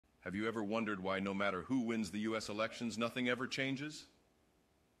Have you ever wondered why no matter who wins the U.S. elections, nothing ever changes?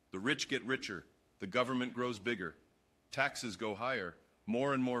 The rich get richer, the government grows bigger, taxes go higher,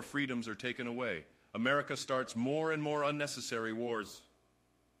 more and more freedoms are taken away. America starts more and more unnecessary wars.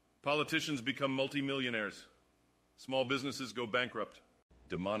 Politicians become multimillionaires. Small businesses go bankrupt.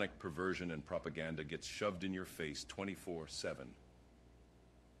 Demonic perversion and propaganda gets shoved in your face 24/7.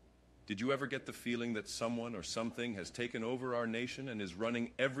 Did you ever get the feeling that someone or something has taken over our nation and is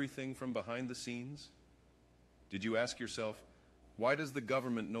running everything from behind the scenes? Did you ask yourself, why does the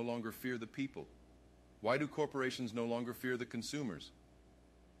government no longer fear the people? Why do corporations no longer fear the consumers?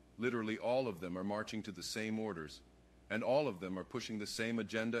 Literally all of them are marching to the same orders, and all of them are pushing the same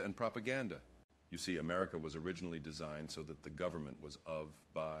agenda and propaganda. You see, America was originally designed so that the government was of,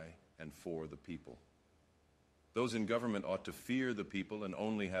 by, and for the people. Those in government ought to fear the people and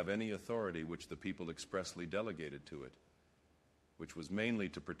only have any authority which the people expressly delegated to it, which was mainly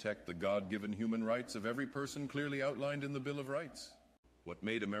to protect the God-given human rights of every person clearly outlined in the Bill of Rights. What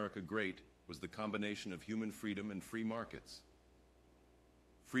made America great was the combination of human freedom and free markets.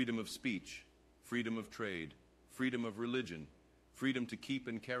 Freedom of speech, freedom of trade, freedom of religion, freedom to keep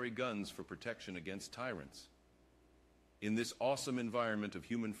and carry guns for protection against tyrants. In this awesome environment of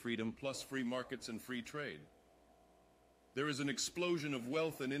human freedom plus free markets and free trade, there is an explosion of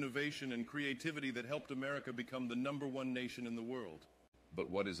wealth and innovation and creativity that helped America become the #1 nation in the world. But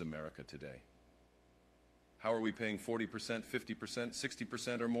what is America today? How are we paying 40%, 50%,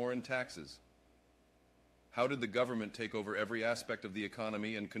 60% or more in taxes? How did the government take over every aspect of the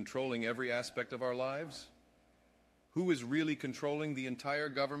economy and controlling every aspect of our lives? Who is really controlling the entire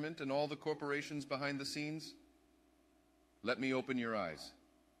government and all the corporations behind the scenes? Let me open your eyes.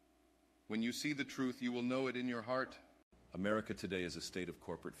 When you see the truth, you will know it in your heart. America today is a state of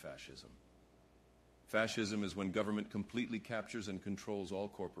corporate fascism. Fascism is when government completely captures and controls all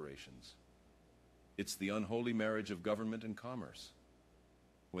corporations. It's the unholy marriage of government and commerce.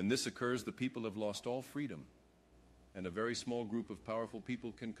 When this occurs, the people have lost all freedom, and a very small group of powerful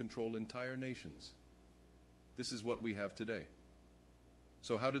people can control entire nations. This is what we have today.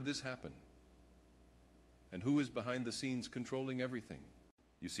 So how did this happen? And who is behind the scenes controlling everything?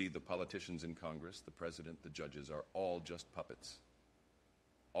 You see, the politicians in Congress, the president, the judges are all just puppets.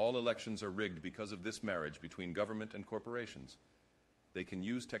 All elections are rigged because of this marriage between government and corporations. They can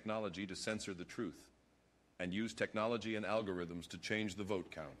use technology to censor the truth and use technology and algorithms to change the vote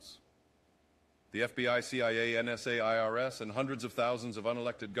counts. The FBI, CIA, NSA, IRS, and hundreds of thousands of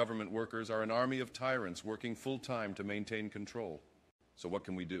unelected government workers are an army of tyrants working full-time to maintain control. So what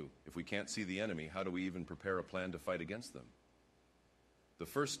can we do? If we can't see the enemy, how do we even prepare a plan to fight against them? The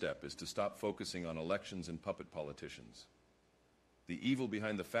first step is to stop focusing on elections and puppet politicians. The evil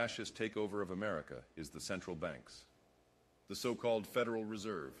behind the fascist takeover of America is the central banks, the so-called Federal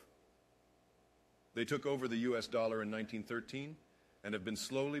Reserve. They took over the US dollar in 1913 and have been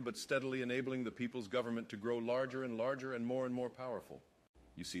slowly but steadily enabling the people's government to grow larger and larger and more powerful.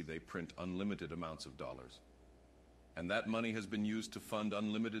 You see, they print unlimited amounts of dollars, and that money has been used to fund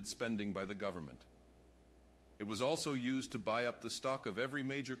unlimited spending by the government. It was also used to buy up the stock of every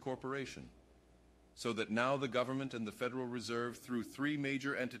major corporation, so that now the government and the Federal Reserve, through 3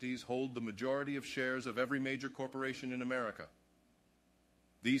 major entities, hold the majority of shares of every major corporation in America.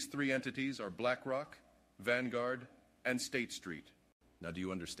 These 3 entities are BlackRock, Vanguard, and State Street. Now, do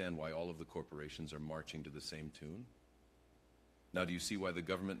you understand why all of the corporations are marching to the same tune? Now, do you see why the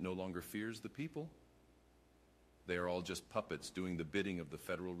government no longer fears the people? They are all just puppets doing the bidding of the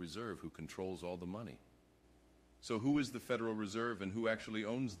Federal Reserve, who controls all the money. So who is the Federal Reserve and who actually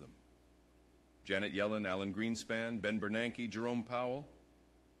owns them? Janet Yellen, Alan Greenspan, Ben Bernanke, Jerome Powell?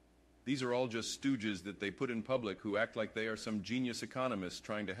 These are all just stooges that they put in public who act like they are some genius economists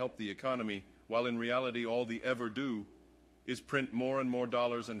trying to help the economy, while in reality all they ever do is print more and more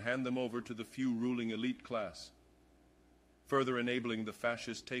dollars and hand them over to the few ruling elite class, further enabling the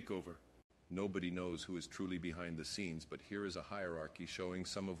fascist takeover. Nobody knows who is truly behind the scenes, but here is a hierarchy showing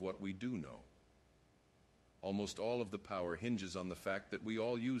some of what we do know. Almost all of the power hinges on the fact that we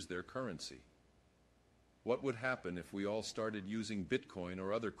all use their currency. What would happen if we all started using Bitcoin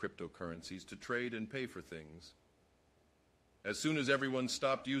or other cryptocurrencies to trade and pay for things? As soon as everyone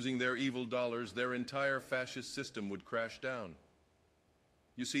stopped using their evil dollars, their entire fascist system would crash down.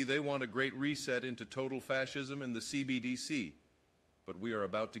 You see, they want a great reset into total fascism and the CBDC, but we are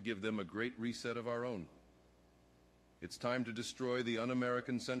about to give them a great reset of our own. It's time to destroy the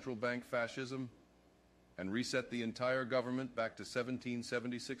un-American central bank fascism and reset the entire government back to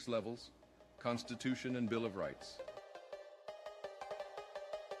 1776 levels, Constitution and Bill of Rights.